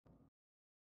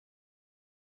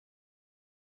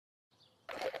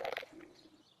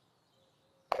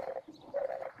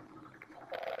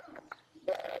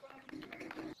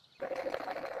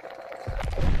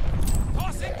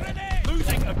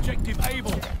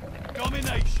Able.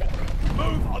 Domination.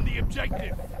 Move on the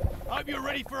objective. Hope you're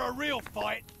ready for a real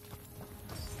fight.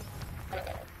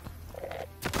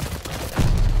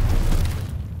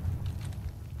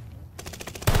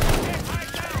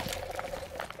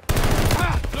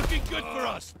 Looking good for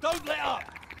us. Don't let up.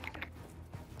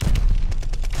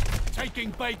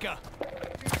 Taking Baker.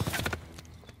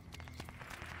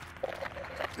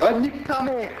 Nique ta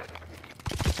mère!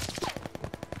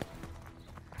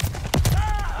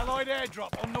 Allied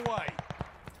airdrop on the way.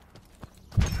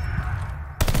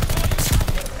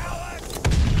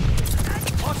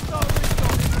 Hostile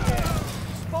recon in the air.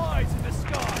 Spies in the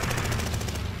sky.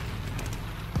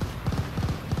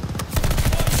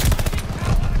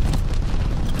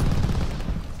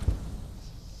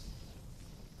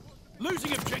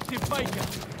 Losing objective Baker.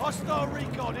 Hostile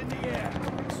recon in the air.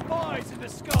 Spies in the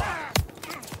sky.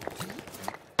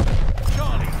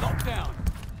 Charlie, locked down.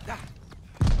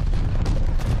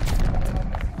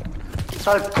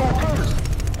 Sale campeuse!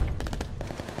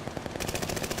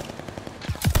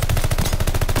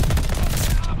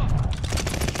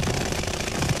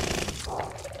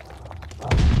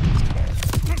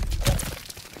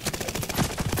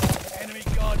 Enemy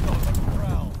guard dog on the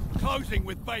prowl. Closing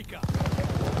with Baker.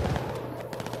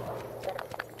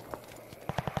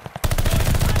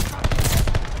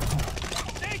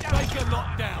 Baker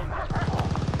locked down.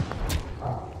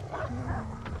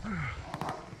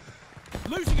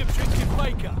 Losing objective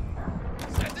Baker.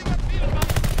 Sending a field gun.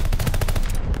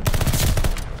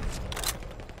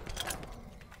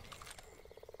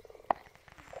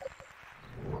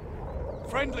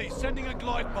 Friendly sending a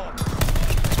glide bomb.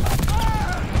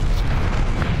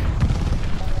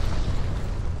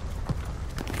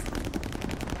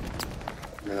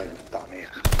 Nique ta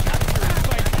mère.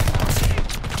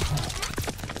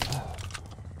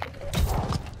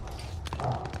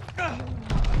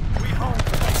 We hold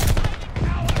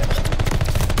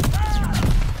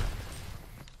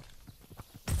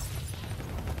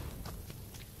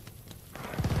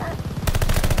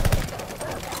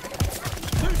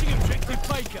losing objective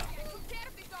Baker.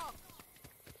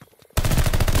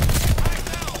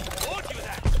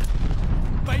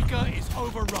 Baker is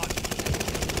overrun.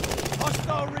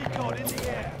 Hostile recon in the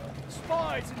air.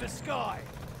 Spies in the sky.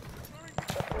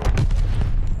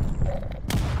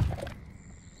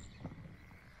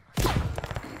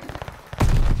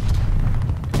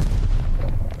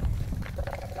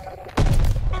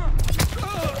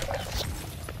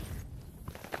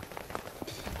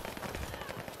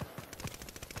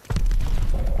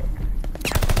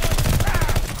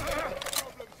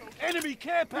 Enemy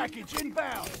care package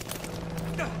inbound.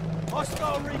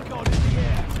 Hostile recon in the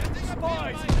air.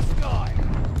 Spies in the sky.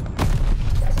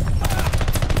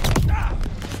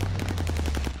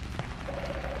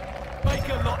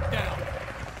 Baker locked down.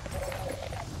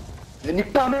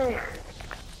 Nique ta mère!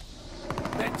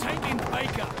 They're taking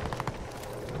Baker.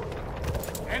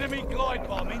 Enemy glide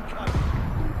bomb incoming.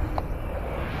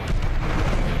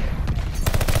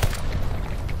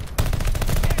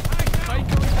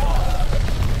 Baker is lost.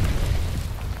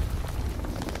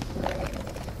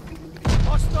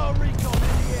 Hostile recon in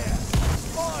the air.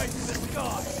 Spies in the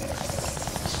sky.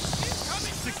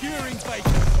 Securing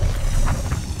Baker.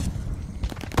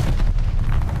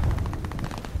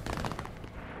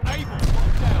 Able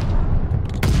locked down.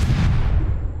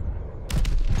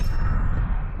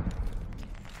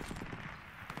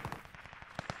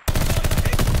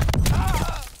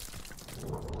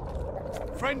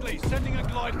 Friendly sending a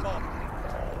glide bomb.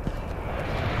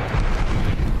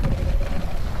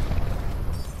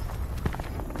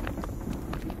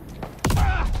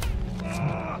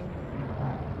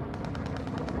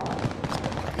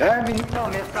 Mais nique ta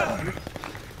mère, ça pue!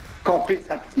 Camper,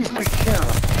 ça pue de chien!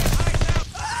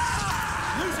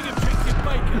 Losing objective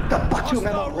Baker. T'as pas tué au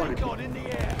même Hostile endroit, le recon in the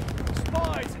air.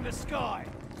 Spies in the sky.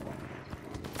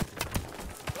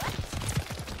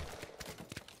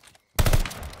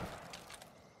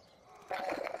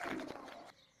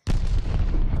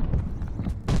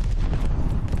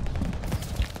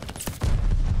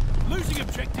 Losing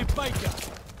objective Baker.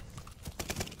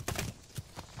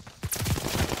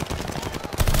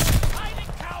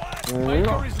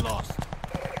 Baker is lost.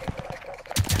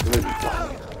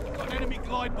 Got an enemy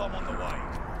glide bomb on the way.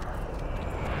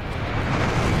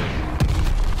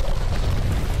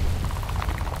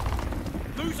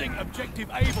 Losing objective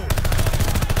Able.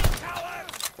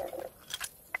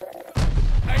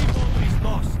 Able is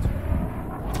lost.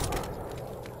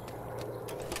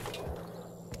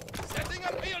 Setting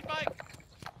a field bike.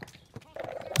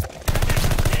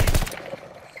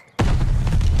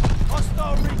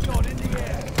 Hostile recon in the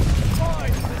air.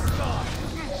 Spies in the sky.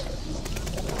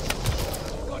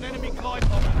 Got an enemy Recon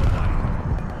on the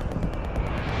way.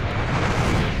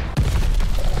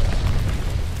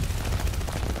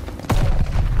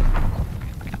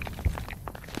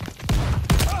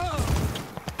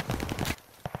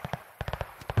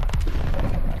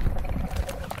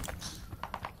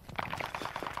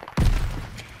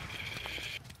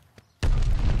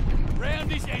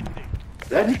 Round is ending.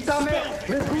 La nique ta mère!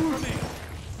 Mais bouge!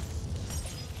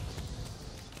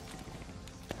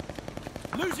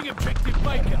 Losing objective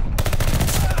Baker.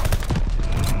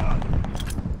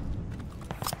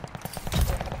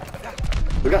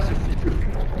 Regarde ce fils de pute!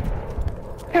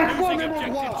 Casse-toi au Losing même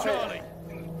objective endroit! Charlie.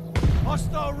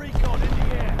 Hostile recon in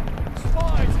the air.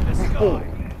 Spies in the sky.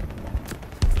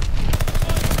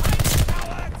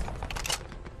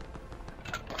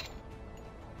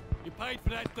 You paid for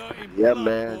that dirty Yeah, blood,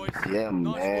 man. boys. Yeah,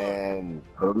 Nice man.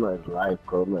 Corona is life.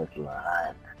 Corona is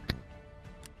life.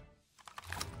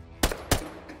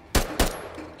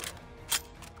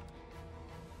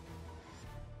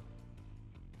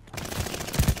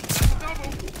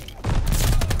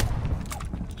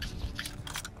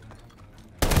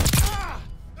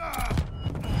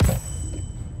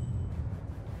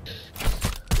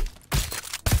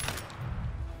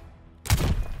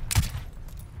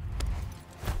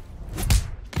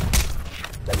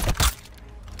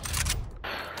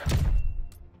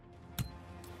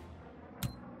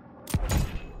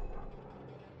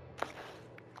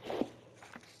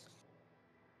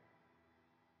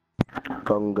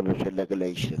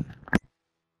 Congratulations.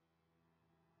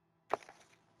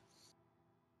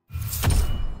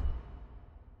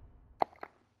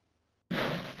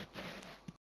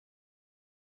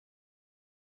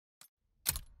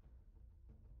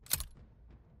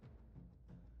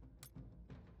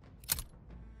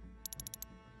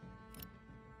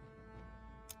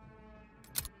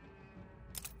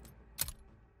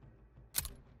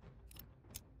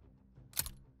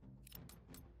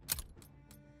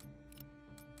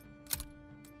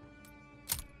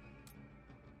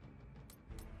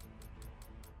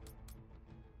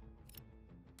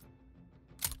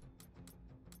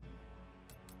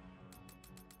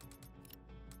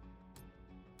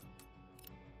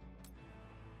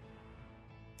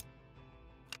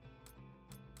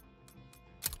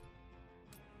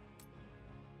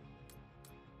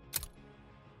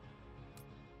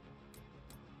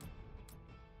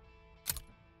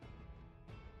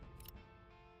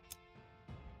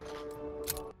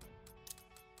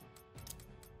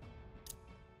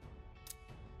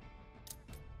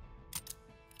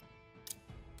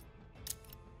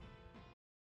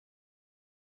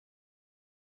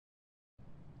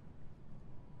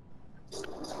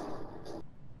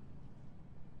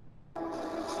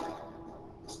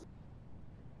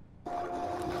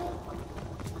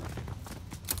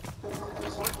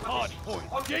 Hard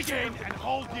point. Dig in and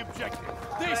hold the objective.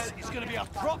 This is going to be a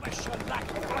proper shellac.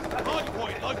 Hard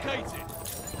point located.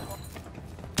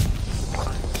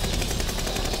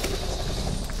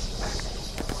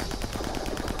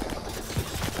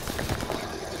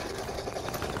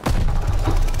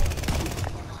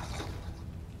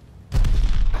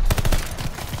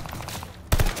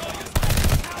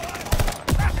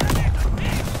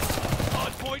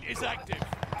 Hard point is active.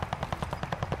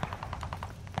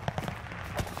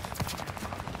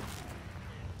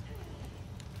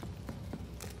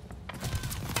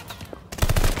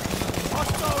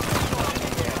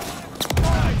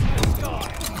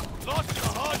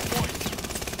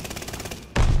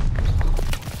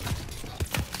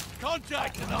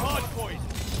 Contact at the hard point.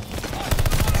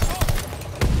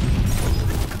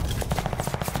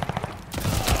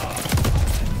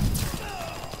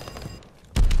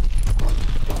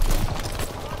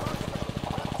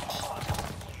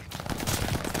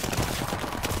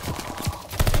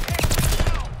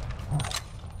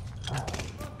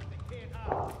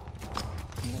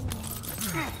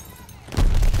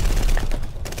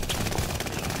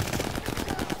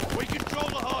 We control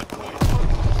the hard point.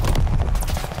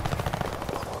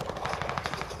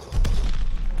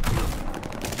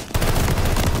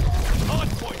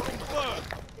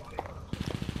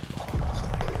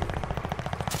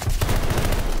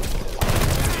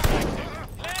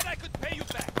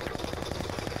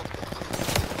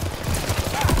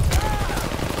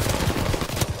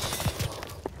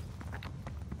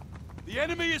 The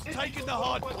enemy has taken the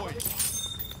hard point.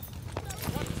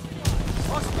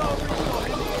 Hostile recon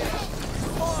in the air.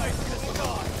 Spies in the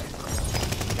sky.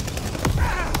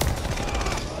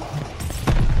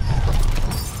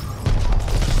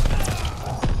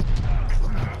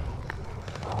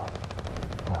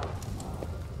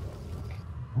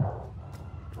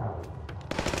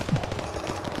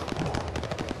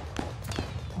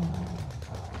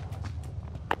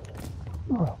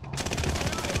 Contact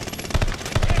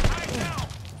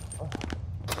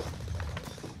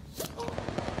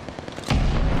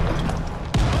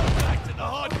at the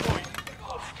hard point.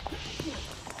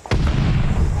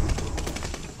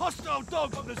 Hostile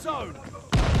dogs in the zone.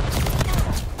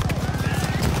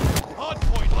 Hard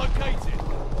point located.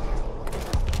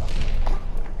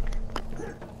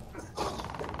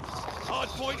 Hard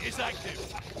point is active.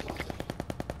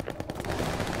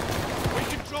 We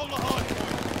control the hard point.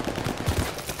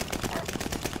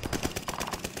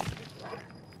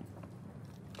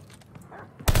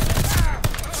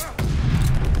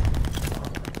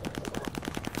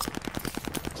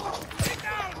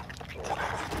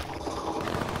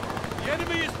 The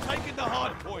enemy is taking the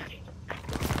hard point.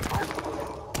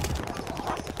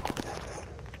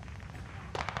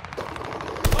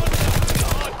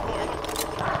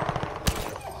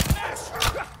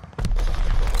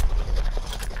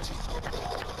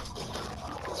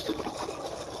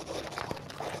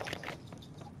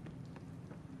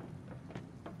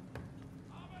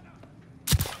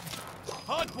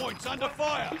 Hardpoint's under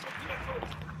fire.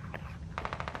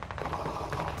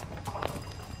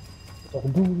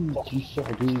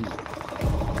 Sors d'où?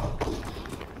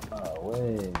 Ah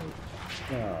ouais.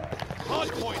 Ah.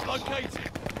 Hardpoint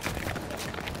located.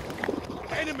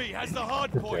 Enemy has the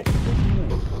hardpoint.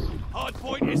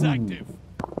 Hardpoint is active.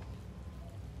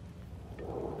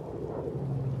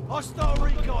 Hostile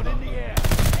recon in the air.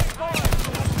 Fire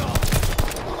to the sky.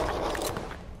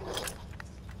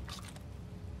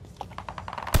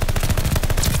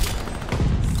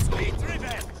 Sweet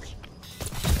revenge.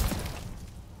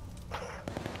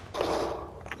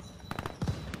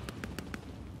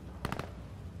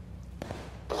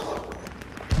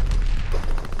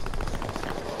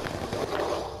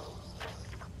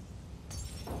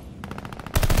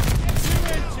 New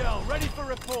intel ready for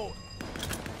report.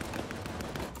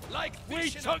 Like we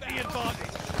took the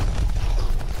advantage.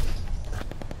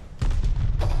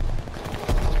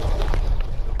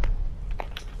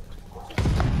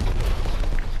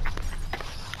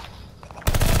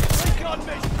 Recon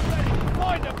mission ready.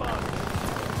 Find a bus.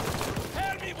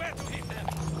 Tell me where to hit them.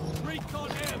 Recon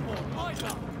airborne. Line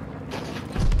up.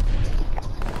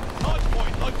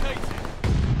 Hardpoint located.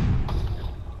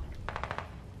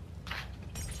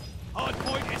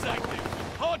 Hardpoint is active.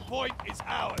 Hardpoint is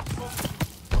ours.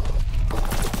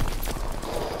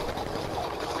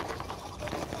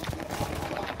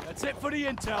 That's it for the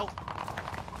intel.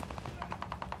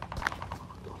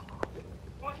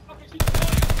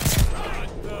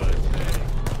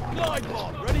 Glide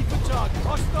bomb ready for target.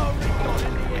 Hostile recon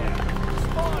in the air.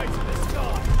 Spies in the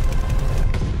sky.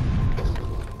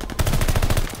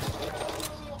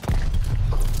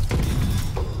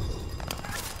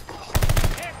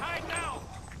 Hit high now.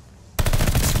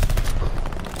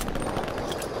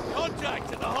 Contact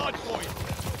at the hard point.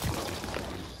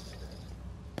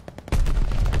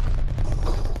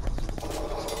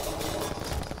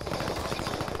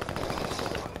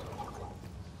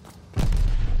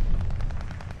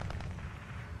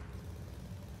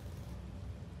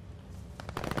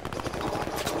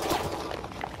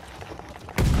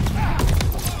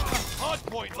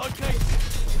 Hardpoint located.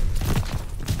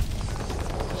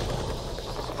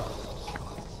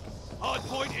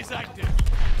 Hardpoint is active.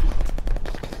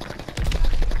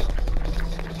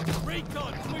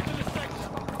 Recon, move to the sector.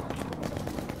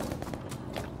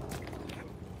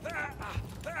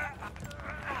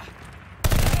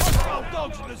 Hostile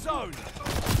dogs in the zone.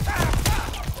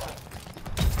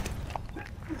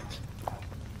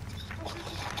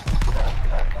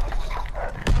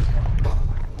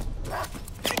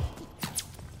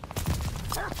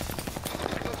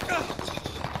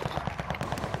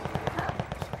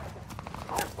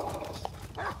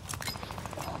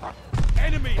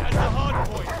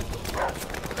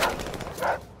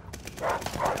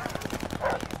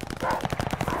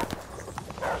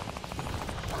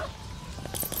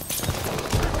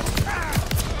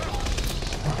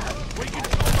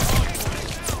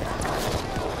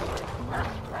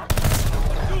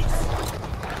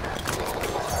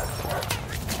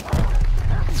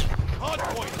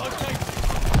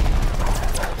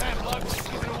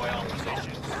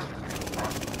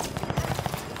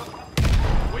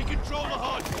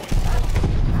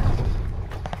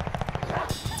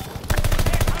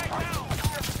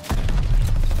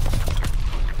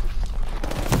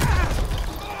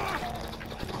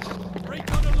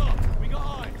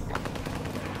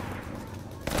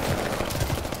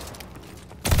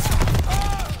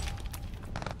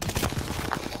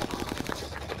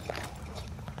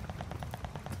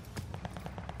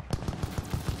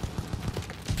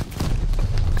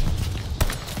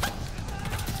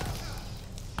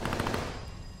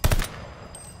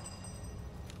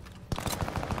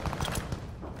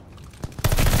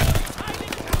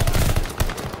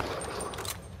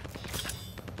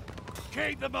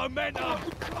 the momentum!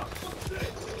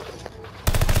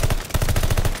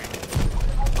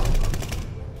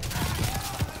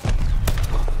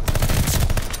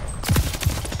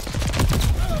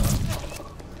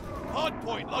 Hard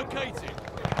point located.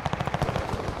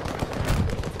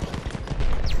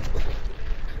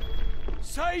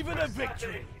 Saving a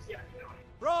victory.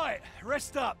 Right,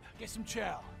 rest up, get some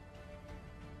chow.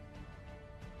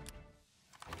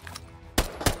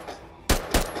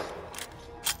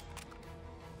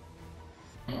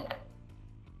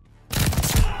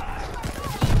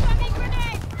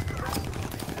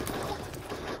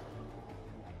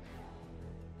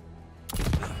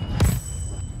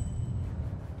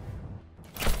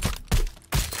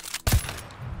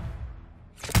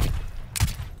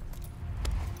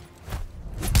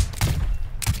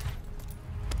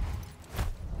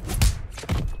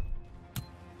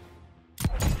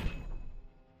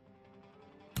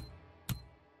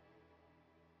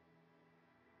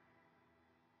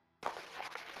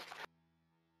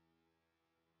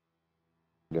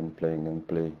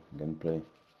 Gunplay.